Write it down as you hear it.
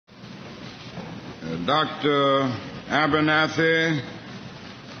Dr. Abernathy,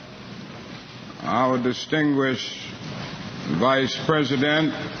 our distinguished Vice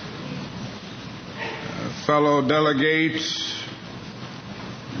President, fellow delegates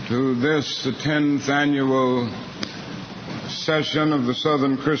to this, the 10th annual session of the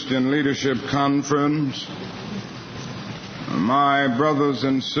Southern Christian Leadership Conference, my brothers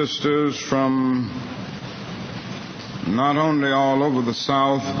and sisters from not only all over the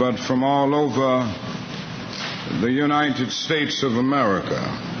South, but from all over the United States of America.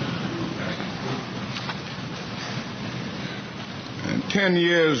 10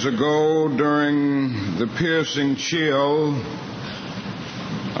 years ago, during the piercing chill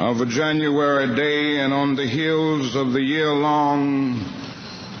of a January day and on the heels of the year-long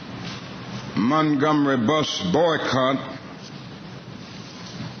Montgomery bus boycott,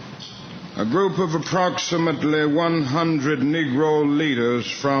 a group of approximately 100 Negro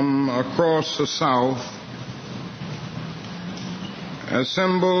leaders from across the South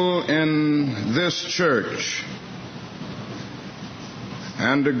assembled in this church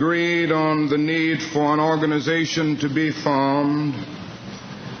and agreed on the need for an organization to be formed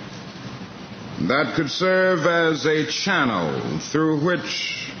that could serve as a channel through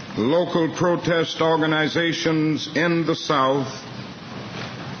which local protest organizations in the South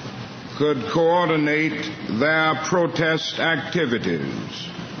could coordinate their protest activities.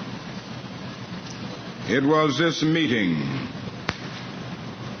 It was this meeting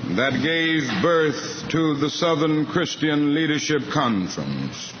that gave birth to the Southern Christian Leadership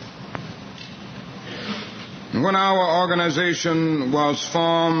Conference. When our organization was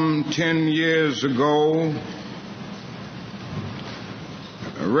formed 10 years ago,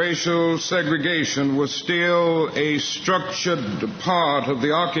 racial segregation was still a structured part of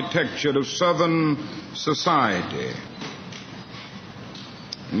the architecture of Southern society.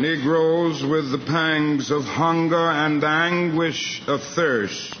 Negroes with the pangs of hunger and the anguish of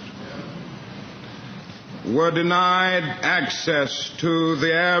thirst were denied access to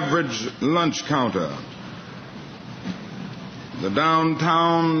the average lunch counter. The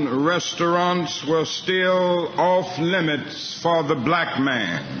downtown restaurants were still off limits for the black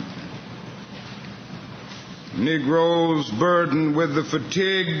man. Negroes burdened with the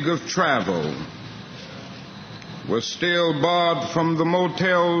fatigue of travel were still barred from the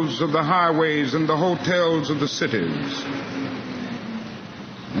motels of the highways and the hotels of the cities.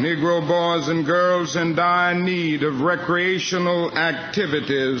 Negro boys and girls in dire need of recreational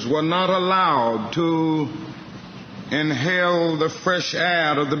activities were not allowed to inhale the fresh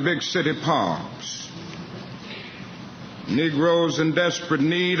air of the big city parks. Negroes in desperate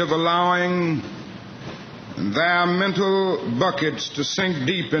need of allowing their mental buckets to sink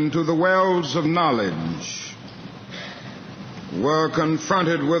deep into the wells of knowledge were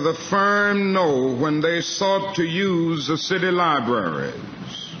confronted with a firm no when they sought to use the city libraries.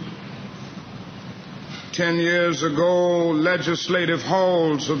 10 years ago, legislative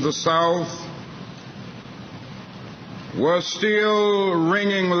halls of the South were still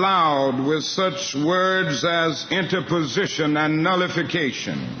ringing loud with such words as interposition and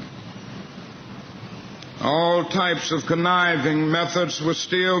nullification. All types of conniving methods were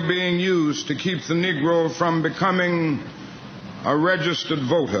still being used to keep the Negro from becoming a registered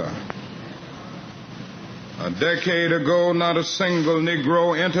voter. A decade ago, not a single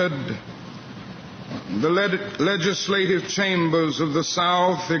Negro entered the legislative chambers of the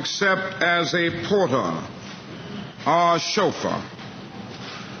South except as a porter or chauffeur.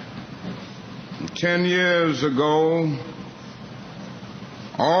 10 years ago,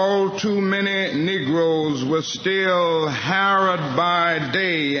 all too many Negroes were still harried by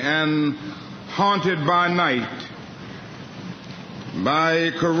day and haunted by night by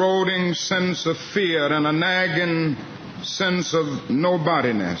a corroding sense of fear and a nagging sense of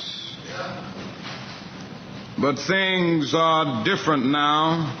nobodiness. But things are different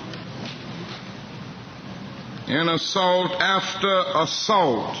now. In assault after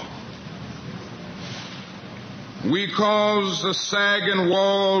assault, we cause the sagging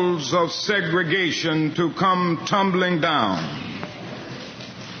walls of segregation to come tumbling down.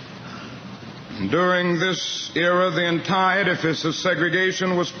 During this era, the entire edifice of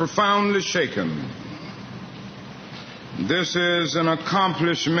segregation was profoundly shaken. This is an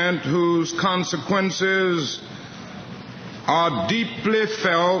accomplishment whose consequences are deeply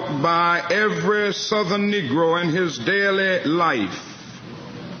felt by every Southern Negro in his daily life.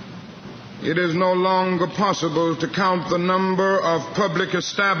 It is no longer possible to count the number of public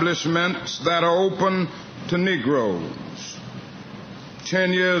establishments that are open to Negroes.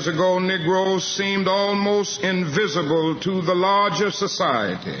 10 years ago, Negroes seemed almost invisible to the larger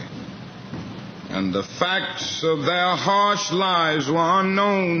society. and the facts of their harsh lives were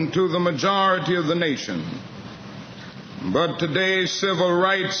unknown to the majority of the nation. But today, civil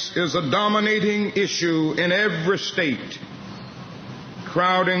rights is a dominating issue in every state,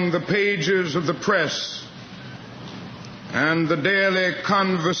 crowding the pages of the press and the daily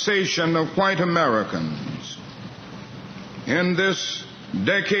conversation of white Americans. In this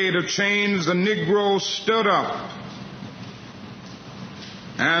decade of change, the Negro stood up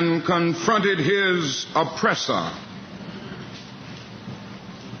and confronted his oppressor.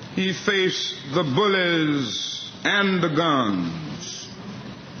 He faced the bullies and the guns,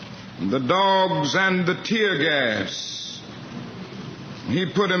 the dogs and the tear gas. He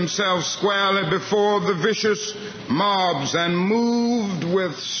put himself squarely before the vicious mobs and moved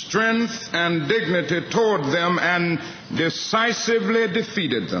with strength and dignity toward them and decisively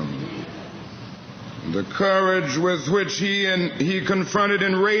defeated them. The courage with which he confronted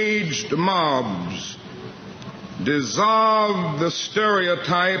enraged mobs dissolved the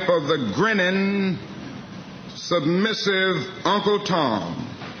stereotype of the grinning, submissive Uncle Tom.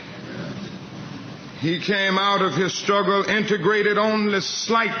 He came out of his struggle integrated only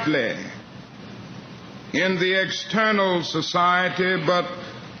slightly in the external society, but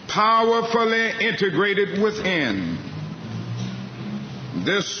powerfully integrated within.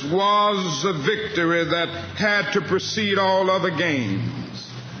 This was a victory that had to precede all other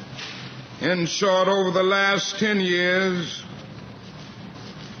gains. In short, over the last 10 years,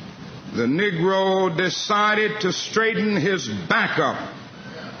 the Negro decided to straighten his back up,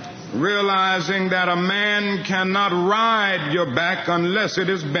 realizing that a man cannot ride your back unless it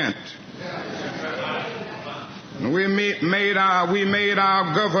is bent. We made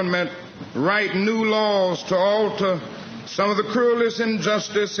our government write new laws to alter some of the cruelest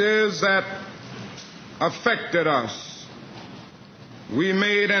injustices that affected us. We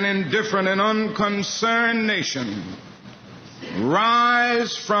made an indifferent and unconcerned nation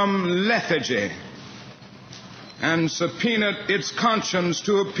rise from lethargy and subpoenaed its conscience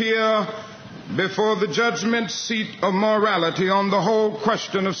to appear before the judgment seat of morality on the whole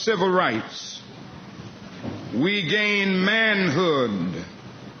question of civil rights. We gained manhood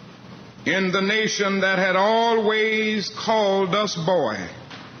in the nation that had always called us boy.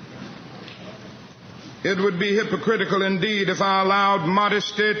 It would be hypocritical indeed if I allowed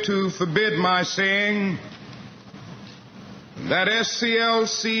modesty to forbid my saying that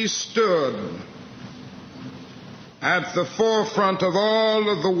SCLC stood at the forefront of all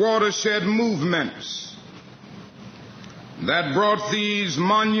of the watershed movements that brought these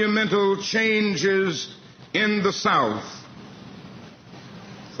monumental changes in the South.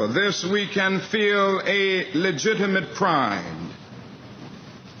 For this we can feel a legitimate pride.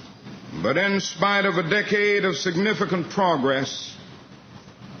 But in spite of a decade of significant progress,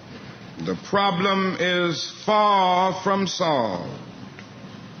 the problem is far from solved.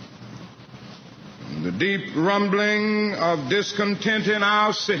 The deep rumbling of discontent in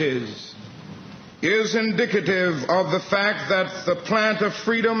our cities is indicative of the fact that the plant of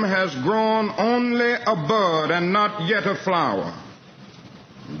freedom has grown only a bud and not yet a flower.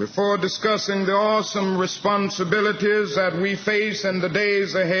 Before discussing the awesome responsibilities that we face in the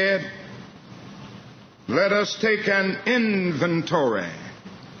days ahead, let us take an inventory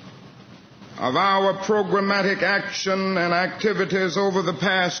of our programmatic action and activities over the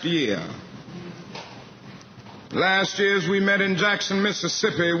past year. Last year, as we met in Jackson,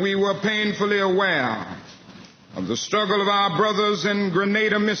 Mississippi, we were painfully aware of the struggle of our brothers in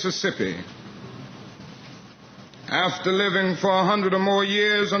Grenada, Mississippi. After living for 100 or more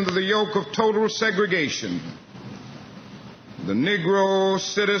years under the yoke of total segregation, the Negro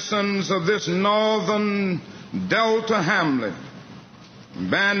citizens of this northern Delta hamlet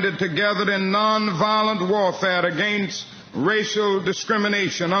banded together in nonviolent warfare against racial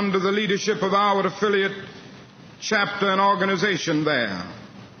discrimination under the leadership of our affiliate chapter and organization there.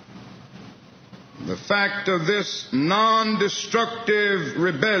 The fact of this non-destructive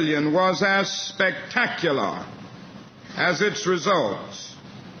rebellion was as spectacular as its results.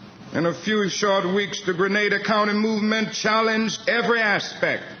 In a few short weeks, the Grenada County movement challenged every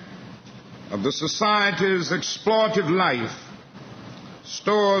aspect of the society's exploitive life.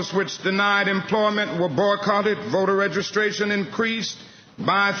 Stores which denied employment were boycotted. Voter registration increased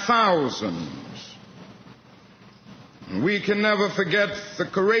by thousands. We can never forget the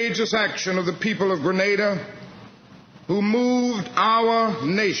courageous action of the people of Grenada, who moved our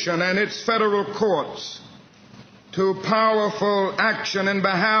nation and its federal courts to powerful action in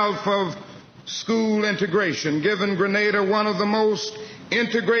behalf of school integration, giving Grenada one of the most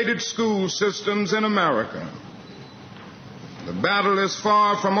integrated school systems in America. The battle is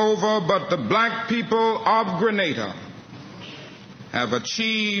far from over, but the black people of Grenada have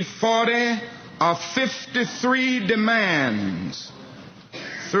achieved 40 of 53 demands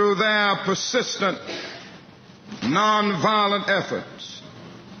through their persistent, nonviolent efforts.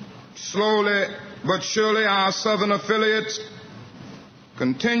 Slowly but surely, our southern affiliates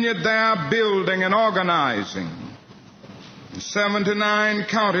continued their building and organizing. 79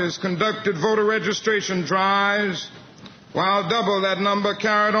 counties conducted voter registration drives, while double that number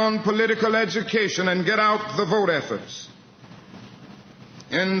carried on political education and get-out-the-vote efforts.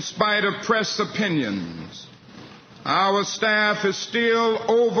 In spite of press opinions, our staff is still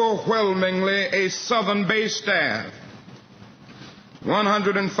overwhelmingly a Southern-based staff.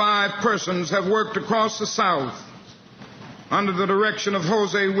 105 persons have worked across the South under the direction of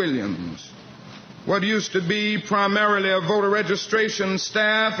Jose Williams. What used to be primarily a voter registration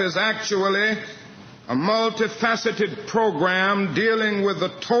staff is actually a multifaceted program dealing with the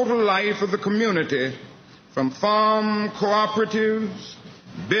total life of the community, from farm cooperatives,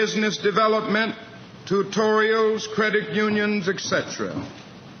 business development, tutorials, credit unions, etc.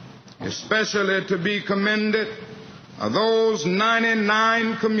 Especially to be commended are those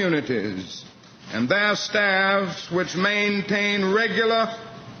 99 communities and their staffs which maintain regular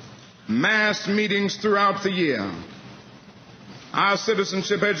mass meetings throughout the year. Our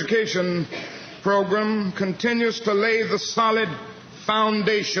citizenship education program continues to lay the solid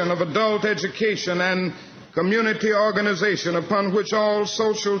foundation of adult education and community organization upon which all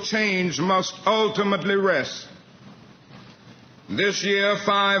social change must ultimately rest. This year,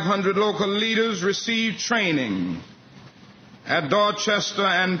 500 local leaders received training at Dorchester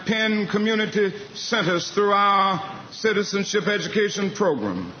and Penn community centers through our citizenship education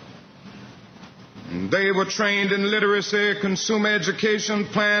program. They were trained in literacy, consumer education,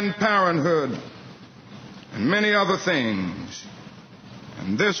 Planned Parenthood, and many other things.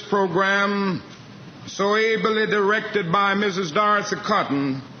 And this program, so ably directed by Mrs. Dorothy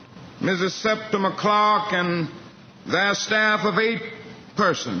Cotton, Mrs. Septima Clark, and their staff of 8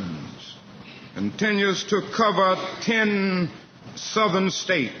 persons, continues to cover 10 southern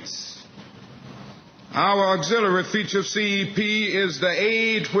states. Our auxiliary feature CEP is the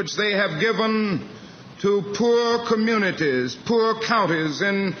aid which they have given to poor communities, poor counties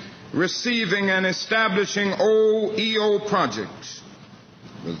in receiving and establishing OEO projects.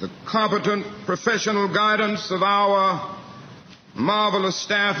 With the competent professional guidance of our marvelous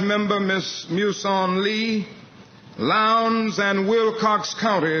staff member, Miss Muson Lee, Lowndes and Wilcox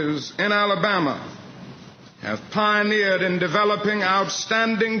counties in Alabama have pioneered in developing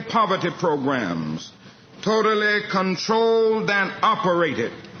outstanding poverty programs, totally controlled and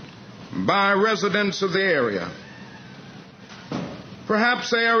operated by residents of the area. Perhaps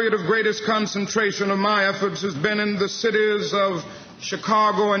the area of greatest concentration of my efforts has been in the cities of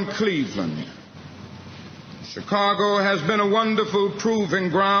Chicago and Cleveland. Chicago has been a wonderful proving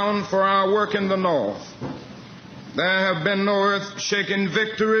ground for our work in the North. There have been no earth-shaking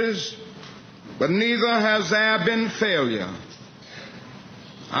victories, but neither has there been failure.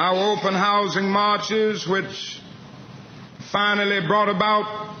 Our open housing marches, which finally brought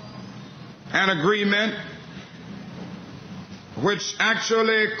about an agreement which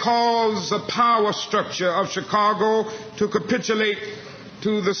actually caused the power structure of Chicago to capitulate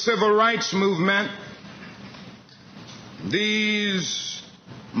to the civil rights movement, these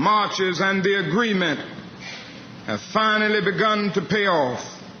marches and the agreement have finally begun to pay off.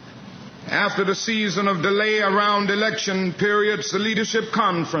 After the season of delay around election periods, the leadership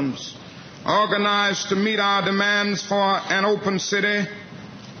conference, organized to meet our demands for an open city,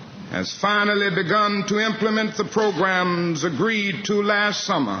 has finally begun to implement the programs agreed to last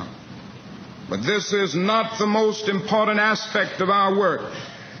summer. But this is not the most important aspect of our work.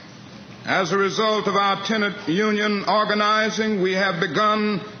 As a result of our tenant union organizing, we have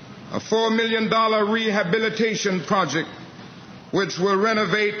begun a $4 million rehabilitation project which will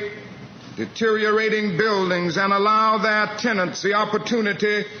renovate deteriorating buildings and allow their tenants the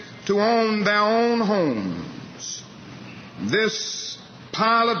opportunity to own their own homes. This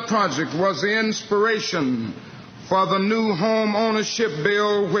pilot project was the inspiration for the new home ownership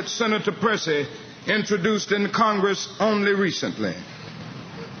bill which Senator Percy introduced in Congress only recently.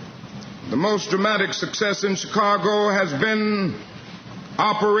 The most dramatic success in Chicago has been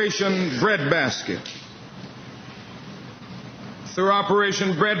Operation Breadbasket. Through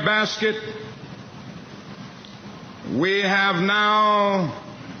Operation Breadbasket, we have now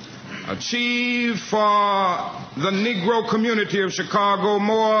achieved for the Negro community of Chicago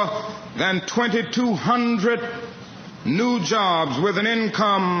more than 2,200 new jobs with an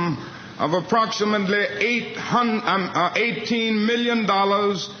income of approximately $18 million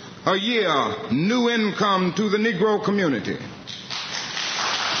a year new income to the Negro community.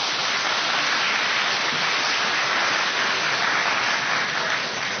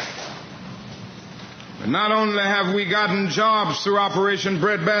 But not only have we gotten jobs through Operation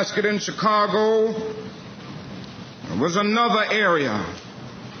Breadbasket in Chicago, there was another area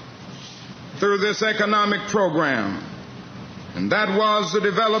through this economic program, and that was the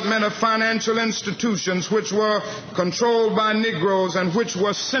development of financial institutions which were controlled by Negroes and which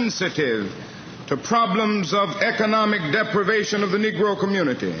were sensitive to problems of economic deprivation of the Negro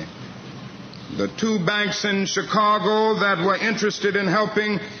community. The two banks in Chicago that were interested in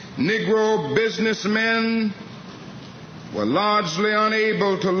helping Negro businessmen were largely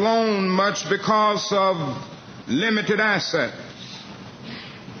unable to loan much because of limited assets.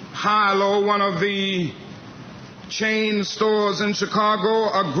 Hilo, one of the chain stores in Chicago,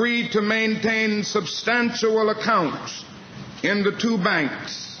 agreed to maintain substantial accounts in the two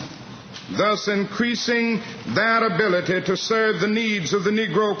banks, thus increasing their ability to serve the needs of the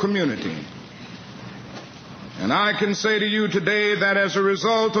Negro community. And I can say to you today that as a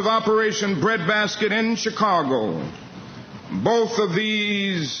result of Operation Breadbasket in Chicago, both of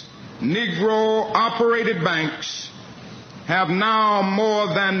these Negro-operated banks have now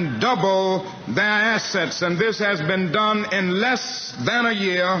more than double their assets, and this has been done in less than a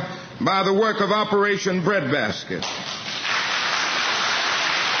year by the work of Operation Breadbasket.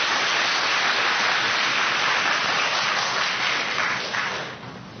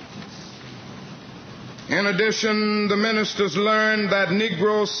 In addition, the ministers learned that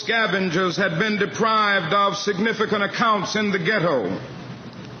Negro scavengers had been deprived of significant accounts in the ghetto.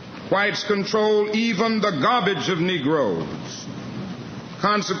 Whites controlled even the garbage of Negroes.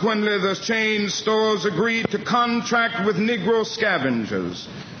 Consequently, the chain stores agreed to contract with Negro scavengers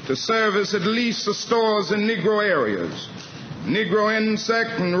to service at least the stores in Negro areas. Negro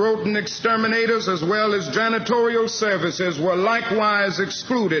insect and rodent exterminators as well as janitorial services were likewise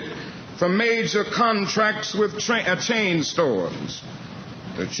excluded from major contracts with chain stores.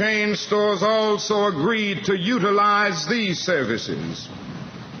 The chain stores also agreed to utilize these services.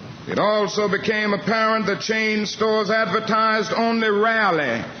 It also became apparent that chain stores advertised only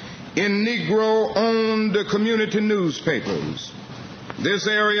rarely in Negro-owned community newspapers. This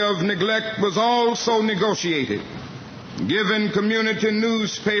area of neglect was also negotiated, giving community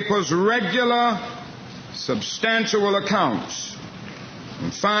newspapers regular, substantial accounts.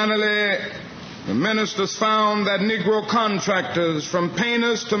 And finally, the ministers found that Negro contractors, from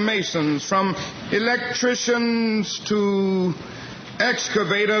painters to masons, from electricians to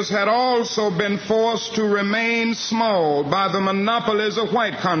excavators, had also been forced to remain small by the monopolies of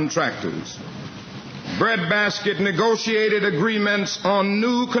white contractors. Breadbasket negotiated agreements on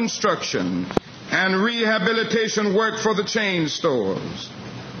new construction and rehabilitation work for the chain stores.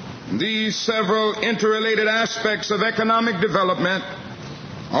 These several interrelated aspects of economic development,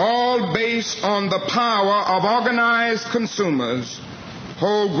 all based on the power of organized consumers,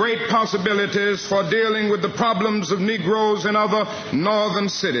 hold great possibilities for dealing with the problems of Negroes in other northern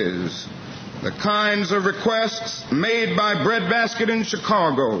cities. The kinds of requests made by Breadbasket in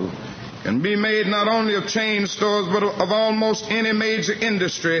Chicago can be made not only of chain stores but of almost any major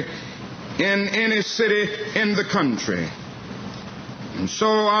industry in any city in the country. And so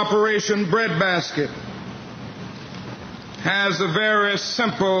Operation Breadbasket has a very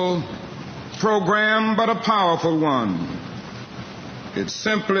simple program but a powerful one. It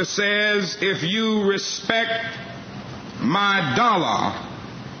simply says, if you respect my dollar,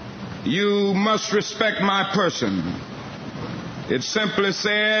 you must respect my person. It simply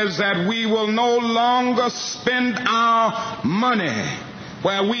says that we will no longer spend our money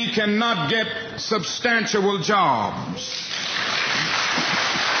where we cannot get substantial jobs.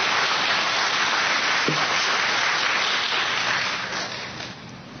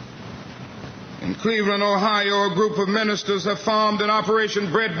 In Cleveland, Ohio, a group of ministers have formed an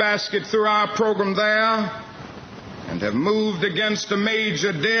Operation Breadbasket through our program there and have moved against a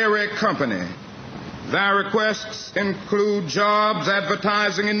major dairy company. Their requests include jobs,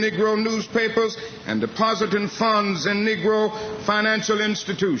 advertising in Negro newspapers, and depositing funds in Negro financial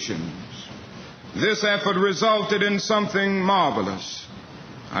institutions. This effort resulted in something marvelous.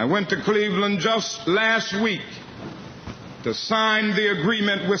 I went to Cleveland just last week to sign the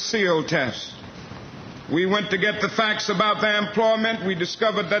agreement with Seal Test. We went to get the facts about their employment. We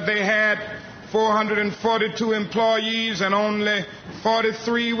discovered that they had 442 employees and only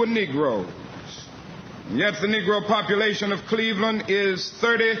 43 were Negroes. And yet the Negro population of Cleveland is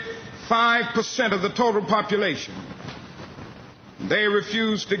 35% of the total population. They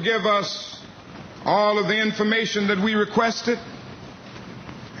refused to give us all of the information that we requested.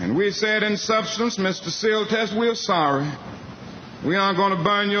 And we said, in substance, Mr. Seal Test, we're sorry. We aren't going to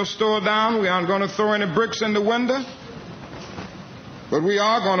burn your store down. We aren't going to throw any bricks in the window. But we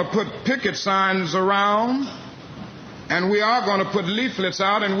are going to put picket signs around. And we are going to put leaflets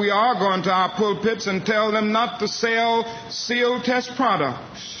out. And we are going to our pulpits and tell them not to sell Seal Test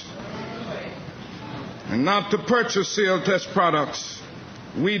products. And not to purchase Seal Test products.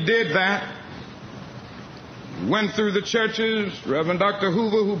 We did that. Went through the churches. Reverend Dr.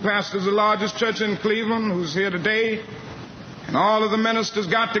 Hoover, who pastors the largest church in Cleveland, who's here today, and all of the ministers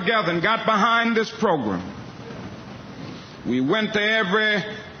got together and got behind this program. We went to every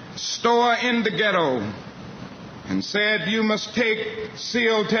store in the ghetto and said, you must take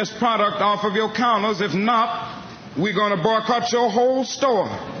Seal Test product off of your counters. If not, we're going to boycott your whole store.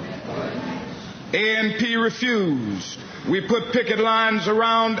 A&P refused. We put picket lines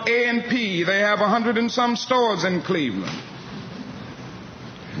around A&P. They have 100 and some stores in Cleveland.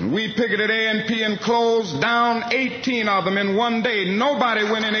 And we picketed A&P and closed down 18 of them in one day. Nobody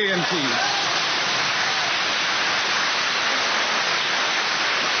went in A&P.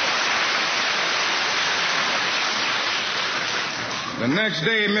 The next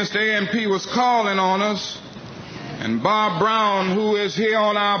day, Mr. A&P was calling on us, and Bob Brown, who is here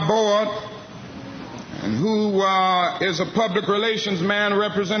on our board, and who is a public relations man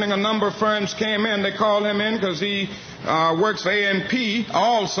representing a number of firms, came in. They called him in because he works for A&P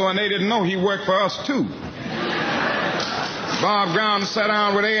also, and they didn't know he worked for us too. Bob Brown sat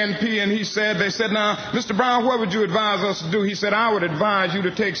down with A&P, and they said, now, Mr. Brown, what would you advise us to do? He said, I would advise you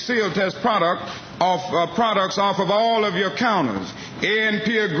to take Seal Test products off of all of your counters.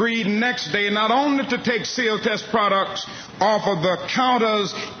 A&P agreed next day not only to take Seal Test products off of the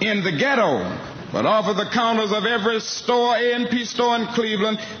counters in the ghetto, but off of the counters of every store, A&P store in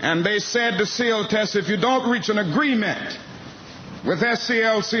Cleveland. And they said to Seal Test, if you don't reach an agreement with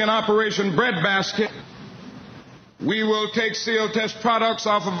SCLC and Operation Breadbasket, we will take Seal Test products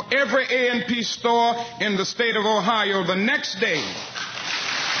off of every A&P store in the state of Ohio. The next day,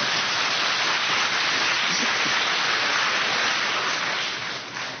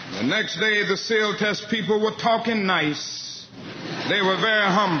 the Seal Test people were talking nice. They were very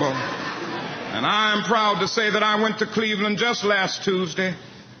humble. And I am proud to say that I went to Cleveland just last Tuesday,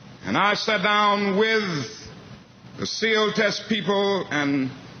 and I sat down with the Seal Test people and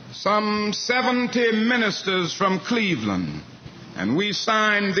some 70 ministers from Cleveland, and we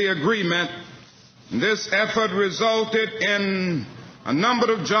signed the agreement. This effort resulted in a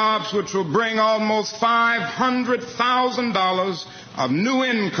number of jobs which will bring almost $500,000 of new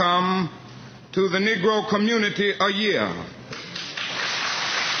income to the Negro community a year.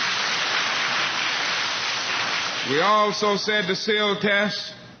 We also said to Seal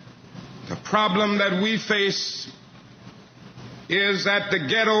Test, the problem that we face is that the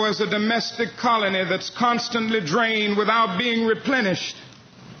ghetto is a domestic colony that's constantly drained without being replenished.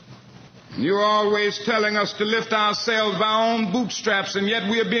 You're always telling us to lift ourselves by our own bootstraps, and yet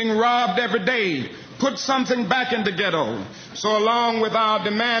we are being robbed every day. Put something back in the ghetto. So along with our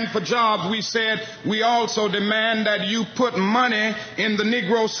demand for jobs, we said we also demand that you put money in the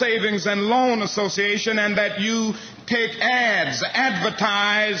Negro Savings and Loan Association, and that you take ads,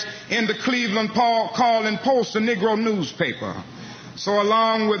 advertise in the Cleveland Call and Post, a Negro newspaper. So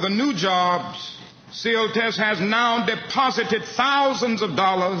along with the new jobs, Seal Test has now deposited thousands of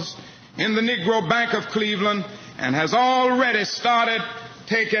dollars in the Negro Bank of Cleveland and has already started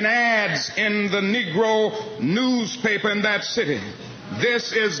taking ads in the Negro newspaper in that city.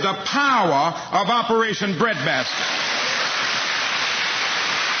 This is the power of Operation Breadbasket.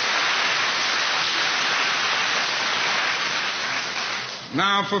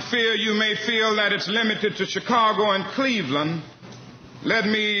 Now, for fear you may feel that it's limited to Chicago and Cleveland, let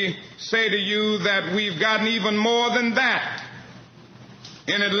me say to you that we've gotten even more than that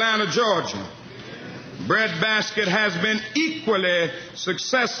in Atlanta, Georgia. Breadbasket has been equally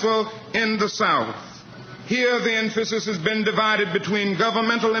successful in the South. Here the emphasis has been divided between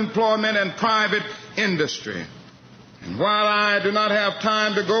governmental employment and private industry. And while I do not have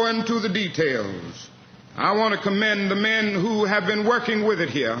time to go into the details, I want to commend the men who have been working with it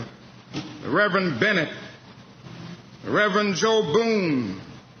here. The Reverend Bennett, the Reverend Joe Boone,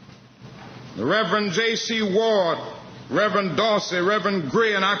 the Reverend J.C. Ward, Reverend Dorsey, Reverend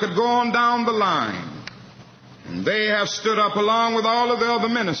Gray, and I could go on down the line. And they have stood up along with all of the other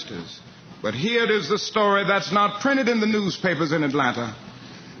ministers. But here is the story that's not printed in the newspapers in Atlanta.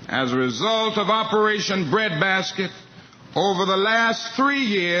 As a result of Operation Breadbasket, over the last 3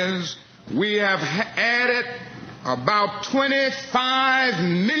 years, we have added about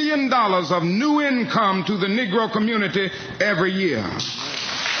 $25 million of new income to the Negro community every year.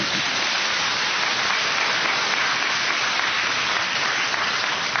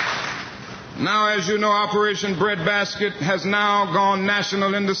 Now, as you know, Operation Breadbasket has now gone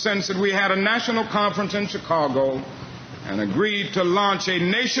national in the sense that we had a national conference in Chicago and agreed to launch a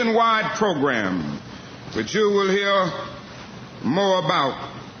nationwide program, which you will hear more about.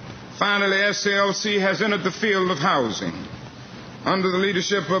 Finally, SCLC has entered the field of housing. Under the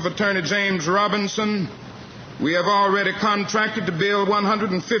leadership of Attorney James Robinson, we have already contracted to build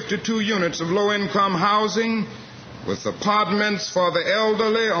 152 units of low-income housing with apartments for the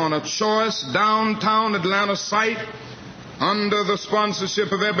elderly on a choice downtown Atlanta site under the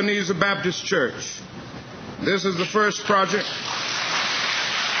sponsorship of Ebenezer Baptist Church. This is the first project.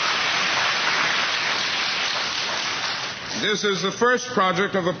 This is the first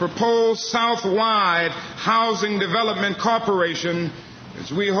project of a proposed Southwide Housing Development Corporation,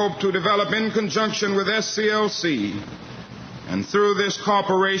 which we hope to develop in conjunction with SCLC. And through this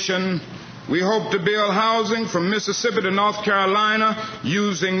corporation, we hope to build housing from Mississippi to North Carolina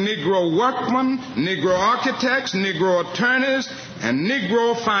using Negro workmen, Negro architects, Negro attorneys, and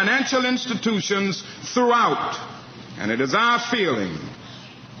Negro financial institutions throughout. And it is our feeling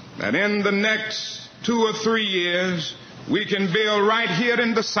that in the next 2 or 3 years, we can build right here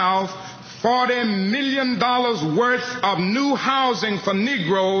in the South $40 million worth of new housing for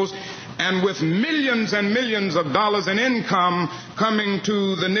Negroes, and with millions and millions of dollars in income coming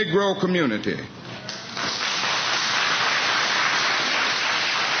to the Negro community.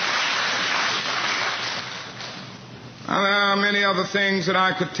 Now, there are many other things that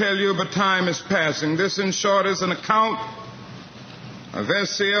I could tell you, but time is passing. This, in short, is an account of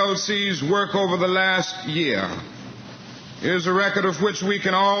SCLC's work over the last year. Here's a record of which we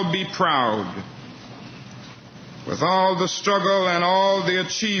can all be proud. With all the struggle and all the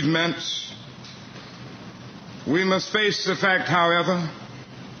achievements, we must face the fact, however,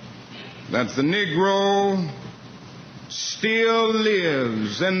 that the Negro still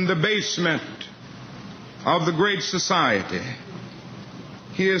lives in the basement of the great society.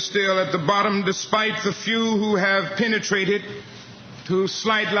 He is still at the bottom, despite the few who have penetrated to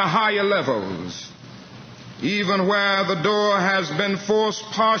slightly higher levels. Even where the door has been forced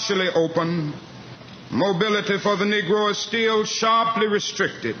partially open, mobility for the Negro is still sharply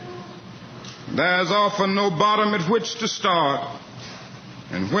restricted. There's often no bottom at which to start,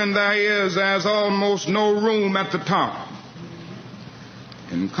 and when there is, there's almost no room at the top.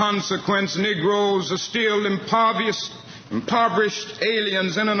 In consequence, Negroes are still impoverished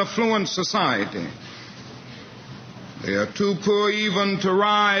aliens in an affluent society. They are too poor even to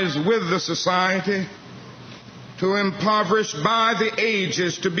rise with the society, too impoverished by the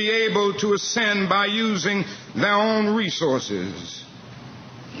ages to be able to ascend by using their own resources.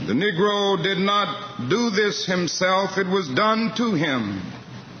 The Negro did not do this himself. It was done to him.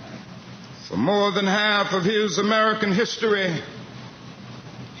 For more than half of his American history,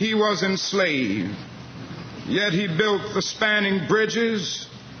 he was enslaved. Yet he built the spanning bridges,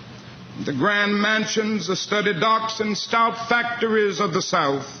 the grand mansions, the studded docks, and stout factories of the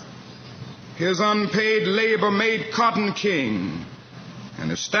South. His unpaid labor made cotton king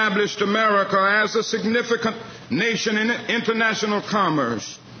and established America as a significant nation in international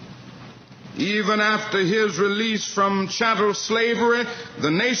commerce. Even after his release from chattel slavery, the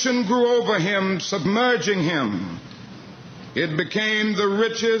nation grew over him, submerging him. It became the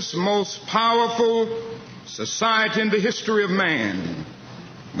richest, most powerful society in the history of man,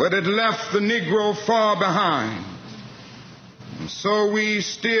 but it left the Negro far behind. And so we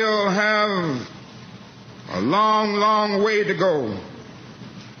still have a long, long way to go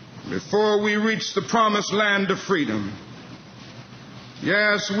before we reach the promised land of freedom.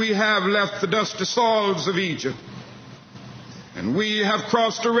 Yes, we have left the dusty soils of Egypt, and we have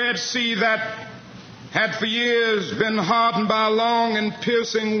crossed a Red Sea that had for years been hardened by a long and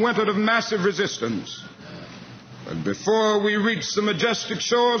piercing winter of massive resistance. But before we reach the majestic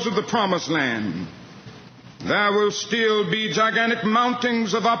shores of the promised land, there will still be gigantic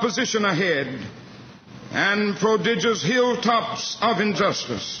mountains of opposition ahead and prodigious hilltops of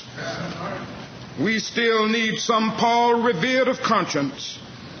injustice. We still need some Paul revered of conscience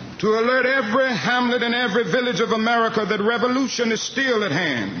to alert every hamlet and every village of America that revolution is still at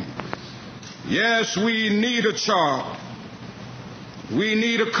hand. Yes, we need a chart. We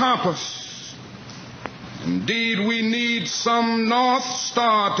need a compass. Indeed, we need some North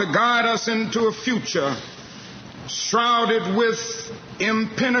Star to guide us into a future shrouded with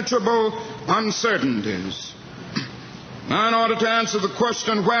impenetrable uncertainties. Now, in order to answer the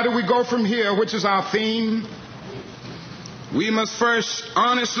question, where do we go from here, which is our theme, We must first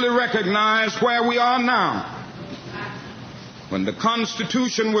honestly recognize where we are now. When the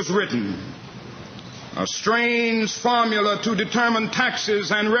Constitution was written, a strange formula to determine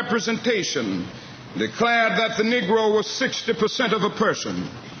taxes and representation declared that the Negro was 60% of a person.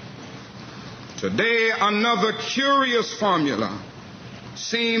 Today, another curious formula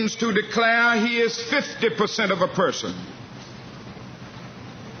seems to declare he is 50% of a person.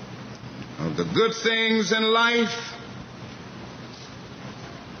 Of the good things in life,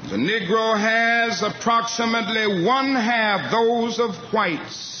 the Negro has approximately one-half those of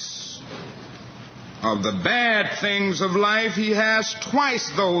whites. Of the bad things of life, he has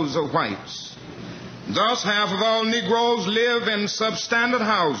twice those of whites. Thus, half of all Negroes live in substandard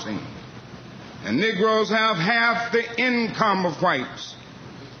housing, and Negroes have half the income of whites.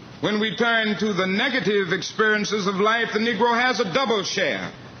 When we turn to the negative experiences of life, the Negro has a double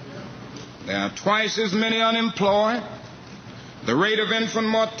share. There are twice as many unemployed. The rate of infant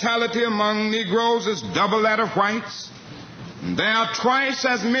mortality among Negroes is double that of whites. And there are twice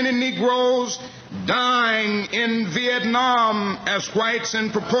as many Negroes dying in Vietnam as whites in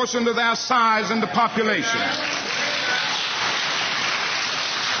proportion to their size in the population.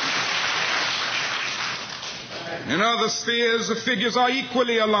 In other spheres, the figures are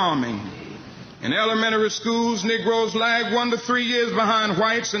equally alarming. In elementary schools, Negroes lag 1 to 3 years behind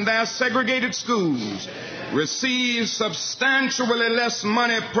whites, and their segregated schools receive substantially less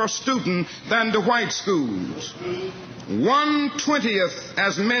money per student than the white schools. 1/20th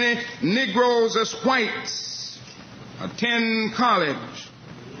as many Negroes as whites attend college.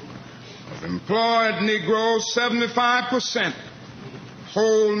 Of employed Negroes, 75%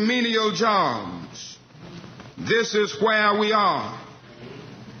 hold menial jobs. This is where we are.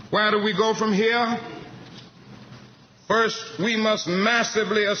 Where do we go from here? First, we must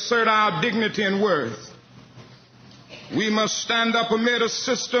massively assert our dignity and worth. We must stand up amid a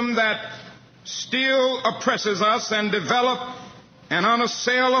system that still oppresses us and develop an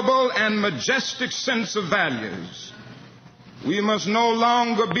unassailable and majestic sense of values. We must no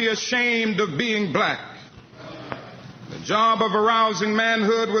longer be ashamed of being black. The job of arousing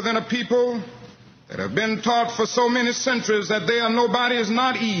manhood within a people that have been taught for so many centuries that they are nobody is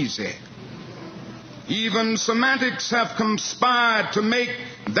not easy. Even semantics have conspired to make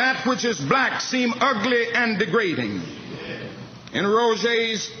that which is black seem ugly and degrading. In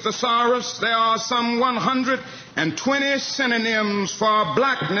Roget's thesaurus, there are some 120 synonyms for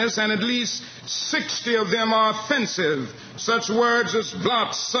blackness, and at least 60 of them are offensive. Such words as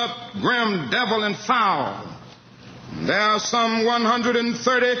blot, sup, grim, devil, and foul. There are some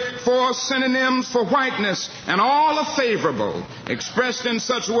 134 synonyms for whiteness, and all are favorable, expressed in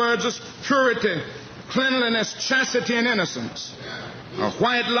such words as purity, cleanliness, chastity, and innocence. A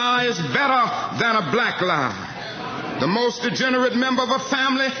white lie is better than a black lie. The most degenerate member of a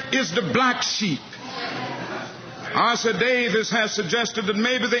family is the black sheep. Arthur Davis has suggested that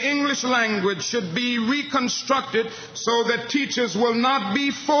maybe the English language should be reconstructed so that teachers will not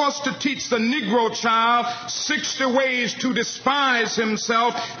be forced to teach the Negro child 60 ways to despise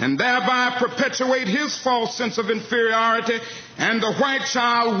himself and thereby perpetuate his false sense of inferiority, and the white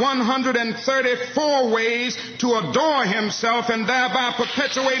child 134 ways to adore himself and thereby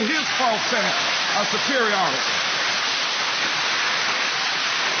perpetuate his false sense of superiority.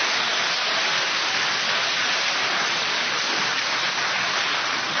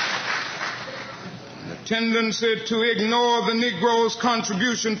 Tendency to ignore the Negro's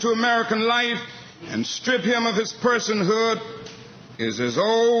contribution to American life and strip him of his personhood is as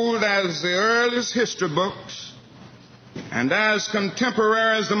old as the earliest history books and as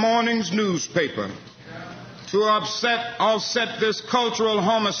contemporary as the morning's newspaper. To offset this cultural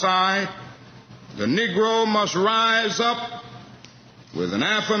homicide, the Negro must rise up with an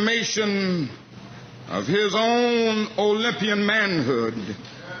affirmation of his own Olympian manhood.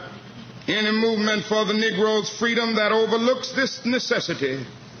 Any movement for the Negro's freedom that overlooks this necessity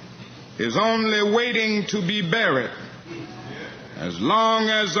is only waiting to be buried. As long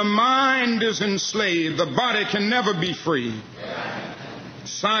as the mind is enslaved, the body can never be free.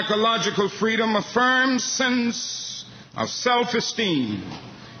 Psychological freedom, a firm sense of self-esteem,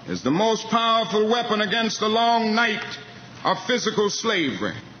 is the most powerful weapon against the long night of physical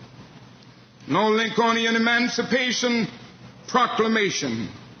slavery. No Lincolnian Emancipation Proclamation,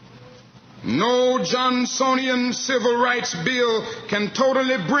 no Johnsonian Civil Rights Bill can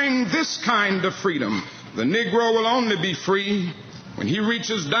totally bring this kind of freedom. The Negro will only be free when he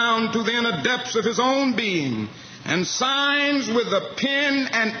reaches down to the inner depths of his own being and signs with the pen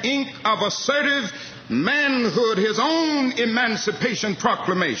and ink of assertive manhood his own Emancipation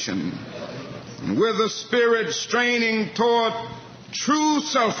Proclamation. And with a spirit straining toward true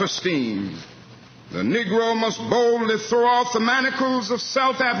self-esteem, the Negro must boldly throw off the manacles of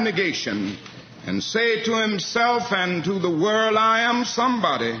self-abnegation and say to himself and to the world, I am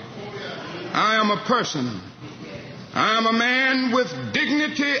somebody. I am a person. I am a man with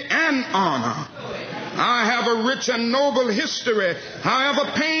dignity and honor. I have a rich and noble history,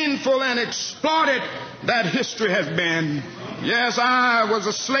 however painful and exploited that history has been. Yes, I was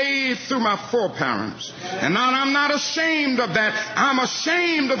a slave through my foreparents. And now I'm not ashamed of that. I'm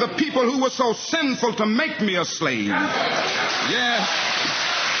ashamed of the people who were so sinful to make me a slave. Yes.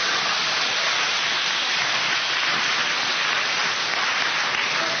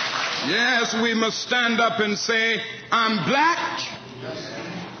 Yes, we must stand up and say, I'm black,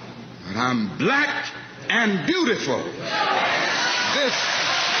 but I'm black and beautiful.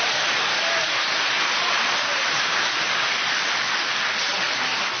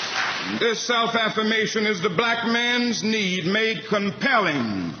 This self-affirmation is the black man's need made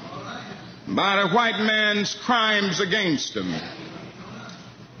compelling by the white man's crimes against him.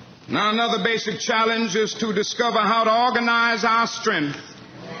 Now, another basic challenge is to discover how to organize our strength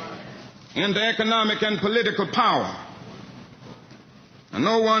into economic and political power. And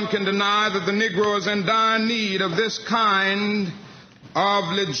no one can deny that the Negro is in dire need of this kind of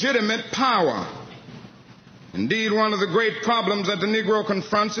legitimate power. Indeed, one of the great problems that the Negro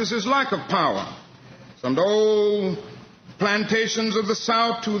confronts is his lack of power. From the old plantations of the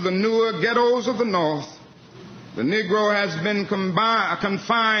South to the newer ghettos of the North, the Negro has been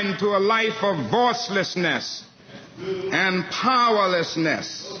confined to a life of voicelessness and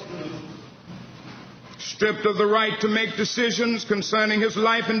powerlessness. Stripped of the right to make decisions concerning his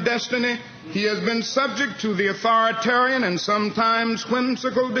life and destiny, he has been subject to the authoritarian and sometimes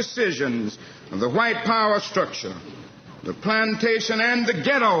whimsical decisions of the white power structure. The plantation and the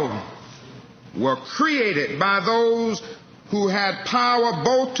ghetto were created by those who had power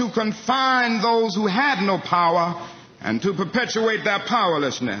both to confine those who had no power and to perpetuate their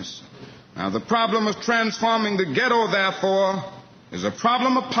powerlessness. Now, the problem of transforming the ghetto, therefore, is a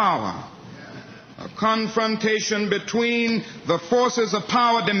problem of power. A confrontation between the forces of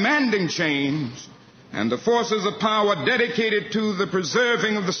power demanding change and the forces of power dedicated to the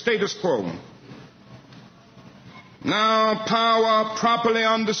preserving of the status quo. Now, power properly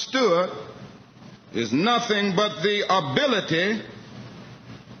understood is nothing but the ability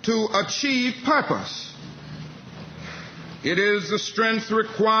to achieve purpose. It is the strength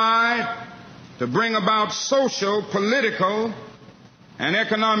required to bring about social, political, and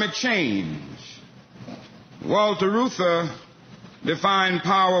economic change. Walter Reuther defined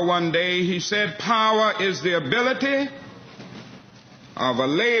power one day. He said, power is the ability of a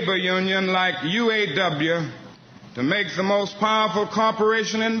labor union like UAW to make the most powerful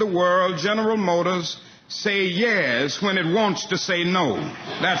corporation in the world, General Motors, say yes when it wants to say no.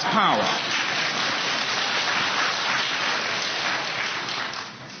 That's power.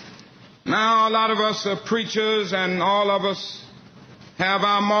 Now, a lot of us are preachers, and all of us have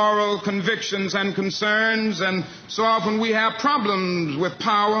our moral convictions and concerns, and so often we have problems with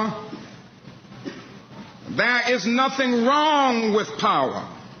power. There is nothing wrong with power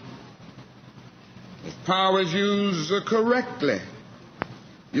if power is used correctly.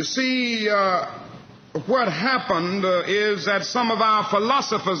 You see, what happened is that some of our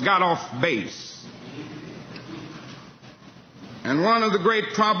philosophers got off base. And one of the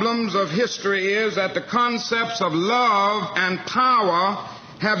great problems of history is that the concepts of love and power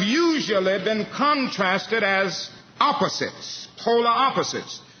have usually been contrasted as opposites, polar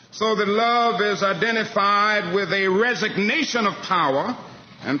opposites. So that love is identified with a resignation of power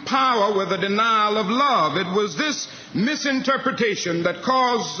and power with a denial of love. It was this misinterpretation that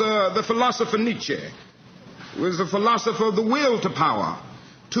caused the philosopher Nietzsche, who was the philosopher of the will to power,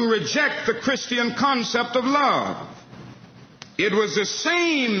 to reject the Christian concept of love. It was the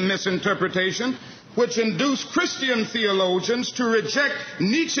same misinterpretation which induced Christian theologians to reject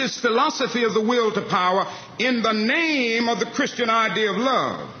Nietzsche's philosophy of the will to power in the name of the Christian idea of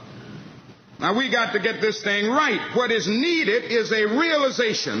love. Now, we got to get this thing right. What is needed is a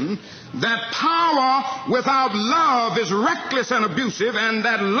realization that power without love is reckless and abusive, and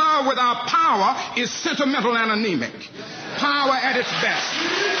that love without power is sentimental and anemic. Power at its best.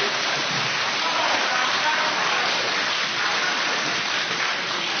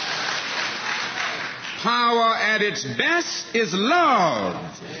 Power at its best is love,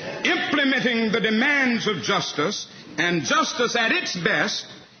 implementing the demands of justice, and justice at its best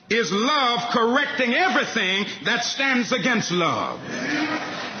is love correcting everything that stands against love.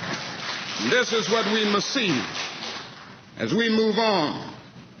 This is what we must see as we move on.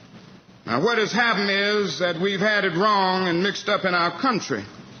 Now, what has happened is that we've had it wrong and mixed up in our country.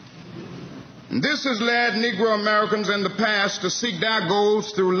 And this has led Negro Americans in the past to seek their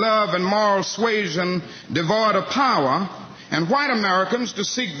goals through love and moral suasion devoid of power, and white Americans to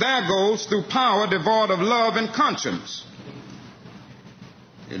seek their goals through power devoid of love and conscience.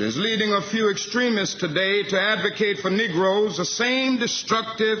 It is leading a few extremists today to advocate for Negroes the same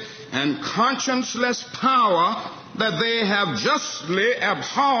destructive and conscienceless power that they have justly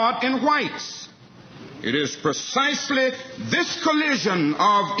abhorred in whites. It is precisely this collision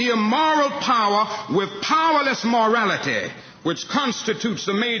of immoral power with powerless morality which constitutes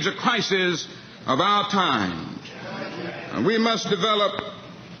the major crisis of our time. And we must develop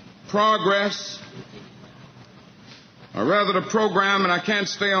progress, or rather the program, and I can't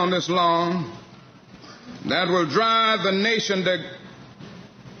stay on this long, that will drive the nation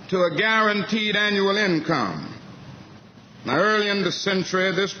to a guaranteed annual income. Now, early in the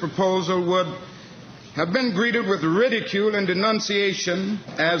century, this proposal would have been greeted with ridicule and denunciation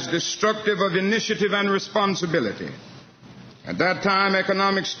as destructive of initiative and responsibility. At that time,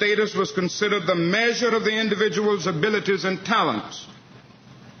 economic status was considered the measure of the individual's abilities and talents.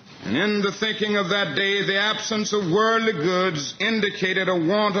 And in the thinking of that day, the absence of worldly goods indicated a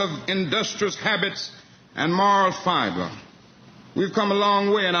want of industrious habits and moral fiber. We've come a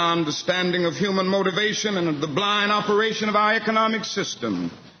long way in our understanding of human motivation and of the blind operation of our economic system.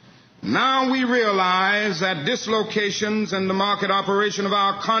 Now we realize that dislocations in the market operation of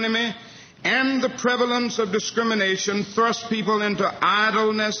our economy and the prevalence of discrimination thrust people into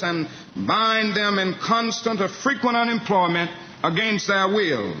idleness and bind them in constant or frequent unemployment against their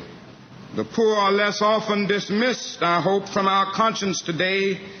will. The poor are less often dismissed, I hope, from our conscience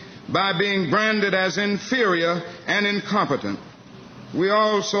today by being branded as inferior and incompetent. We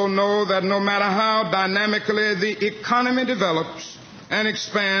also know that no matter how dynamically the economy develops and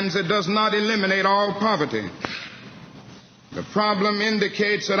expands, it does not eliminate all poverty. The problem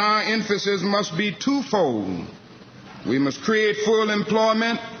indicates that our emphasis must be twofold. We must create full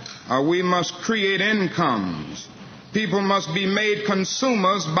employment, or we must create incomes. People must be made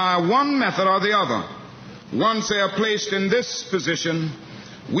consumers by one method or the other. Once they are placed in this position,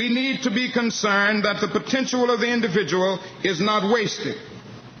 we need to be concerned that the potential of the individual is not wasted.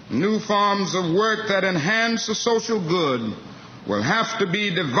 New forms of work that enhance the social good will have to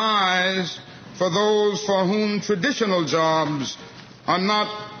be devised for those for whom traditional jobs are not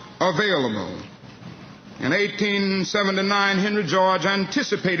available. In 1879, Henry George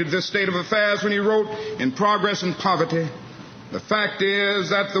anticipated this state of affairs when he wrote in Progress and Poverty, "The fact is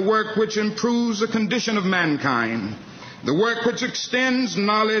that the work which improves the condition of mankind, the work which extends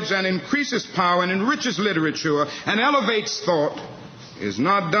knowledge and increases power and enriches literature and elevates thought, is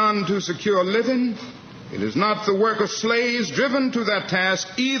not done to secure living. It is not the work of slaves driven to that task,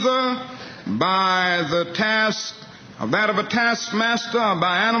 either by the task of that of a taskmaster or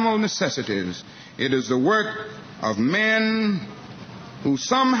by animal necessities. It is the work of men who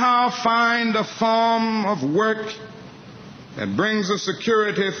somehow find a form of work that brings a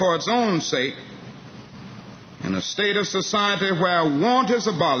security for its own sake. In a state of society where want is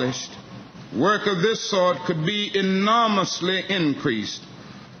abolished, work of this sort could be enormously increased.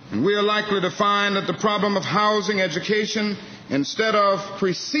 And we are likely to find that the problem of housing, education, instead of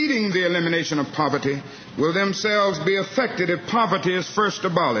preceding the elimination of poverty, will themselves be affected if poverty is first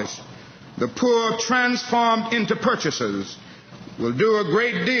abolished. The poor, transformed into purchasers, will do a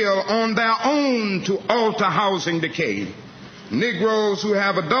great deal on their own to alter housing decay. Negroes who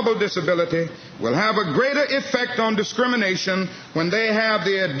have a double disability will have a greater effect on discrimination when they have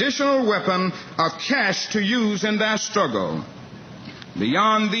the additional weapon of cash to use in their struggle.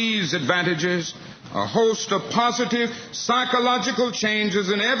 Beyond these advantages, a host of positive psychological changes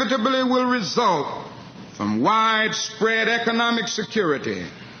inevitably will result from widespread economic security.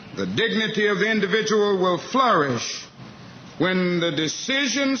 The dignity of the individual will flourish when the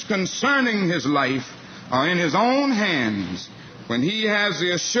decisions concerning his life are in his own hands, when he has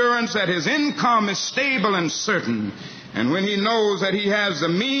the assurance that his income is stable and certain, and when he knows that he has the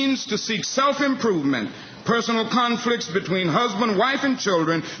means to seek self-improvement. Personal conflicts between husband, wife, and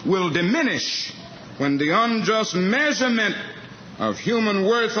children will diminish when the unjust measurement of human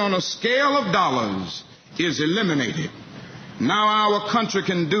worth on a scale of dollars is eliminated. Now our country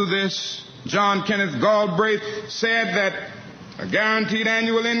can do this. John Kenneth Galbraith said that a guaranteed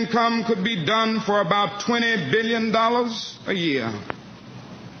annual income could be done for about $20 billion a year.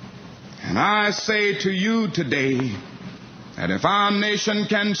 And I say to you today that if our nation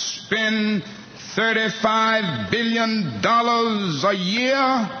can spend $35 billion a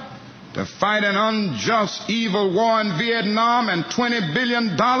year to fight an unjust, evil war in Vietnam and $20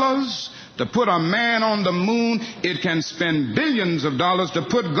 billion to put a man on the moon. It can spend billions of dollars to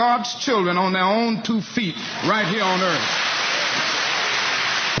put God's children on their own 2 feet right here on earth.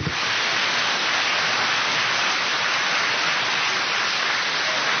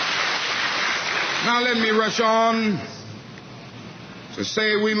 Now let me rush on to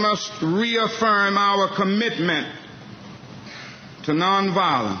say we must reaffirm our commitment to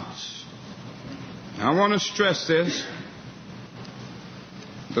nonviolence. I want to stress this.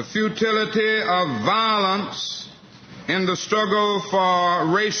 The futility of violence in the struggle for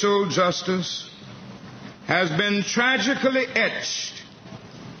racial justice has been tragically etched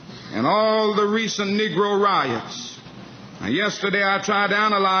in all the recent Negro riots. Now, yesterday I tried to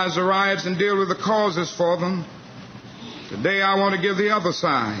analyze the riots and deal with the causes for them. Today I want to give the other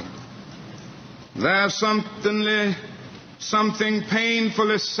side. There's something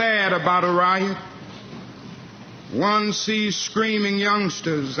painfully sad about a riot. One sees screaming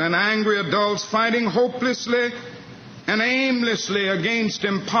youngsters and angry adults fighting hopelessly and aimlessly against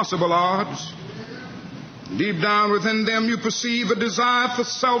impossible odds. Deep down within them you perceive a desire for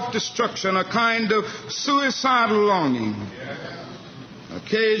self-destruction, a kind of suicidal longing.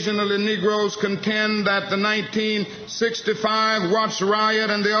 Occasionally Negroes contend that the 1965 Watts riot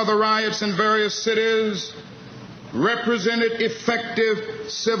and the other riots in various cities represented effective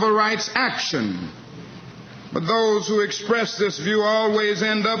civil rights action. But those who express this view always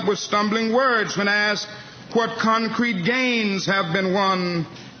end up with stumbling words when asked what concrete gains have been won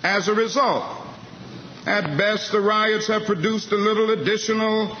as a result. At best, the riots have produced a little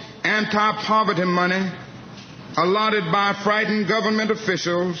additional anti-poverty money allotted by frightened government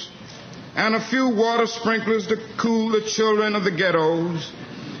officials and a few water sprinklers to cool the children of the ghettos.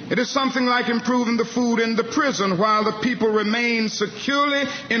 It is something like improving the food in the prison while the people remain securely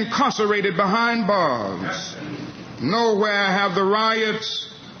incarcerated behind bars. Nowhere have the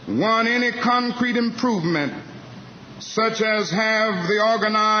riots won any concrete improvement, such as have the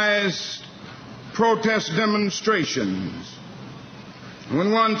organized protest demonstrations.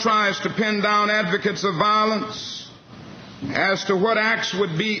 When one tries to pin down advocates of violence as to what acts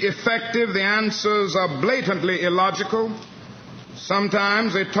would be effective, the answers are blatantly illogical.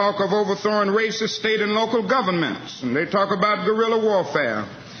 Sometimes they talk of overthrowing racist state and local governments, and they talk about guerrilla warfare.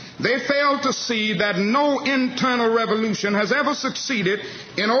 They fail to see that no internal revolution has ever succeeded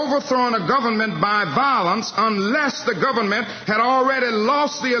in overthrowing a government by violence unless the government had already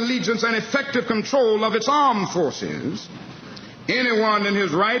lost the allegiance and effective control of its armed forces. Anyone in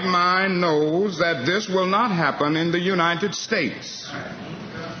his right mind knows that this will not happen in the United States.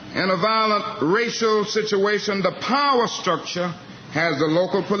 In a violent racial situation, the power structure has the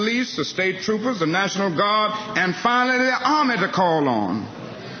local police, the state troopers, the National Guard, and finally the Army to call on,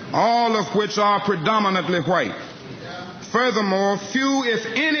 all of which are predominantly white. Furthermore, few, if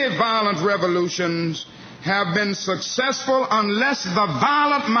any, violent revolutions have been successful unless the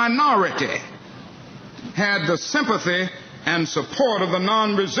violent minority had the sympathy and support of the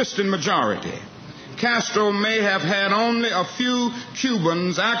non-resistant majority. Castro may have had only a few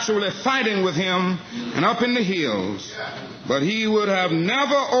Cubans actually fighting with him and up in the hills, but he would have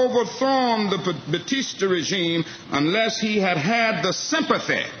never overthrown the Batista regime unless he had had the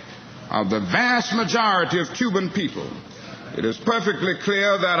sympathy of the vast majority of Cuban people. It is perfectly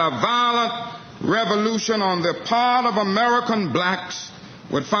clear that a violent revolution on the part of American blacks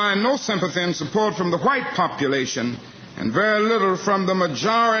would find no sympathy and support from the white population and very little from the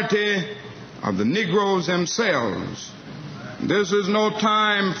majority of the Negroes themselves. This is no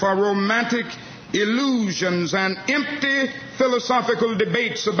time for romantic illusions and empty philosophical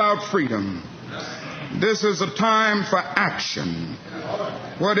debates about freedom. This is a time for action.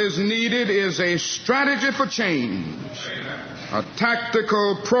 What is needed is a strategy for change, a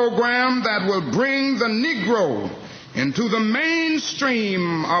tactical program that will bring the Negro into the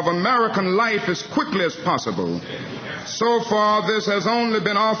mainstream of American life as quickly as possible. So far, this has only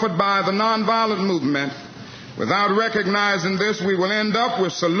been offered by the nonviolent movement. Without recognizing this, we will end up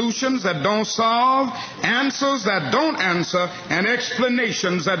with solutions that don't solve, answers that don't answer, and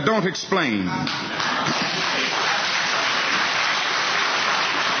explanations that don't explain.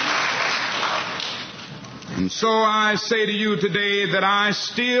 And so I say to you today that I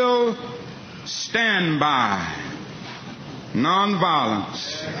still stand by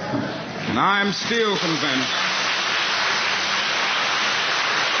nonviolence. And I'm still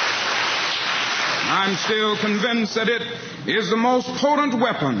convinced that it is the most potent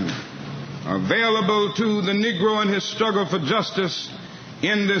weapon available to the Negro in his struggle for justice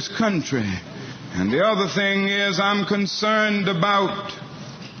in this country. And the other thing is I'm concerned about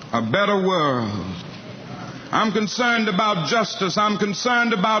a better world. I'm concerned about justice. I'm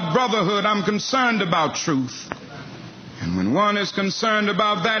concerned about brotherhood. I'm concerned about truth. And when one is concerned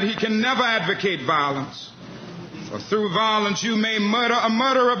about that, he can never advocate violence. For through violence you may murder a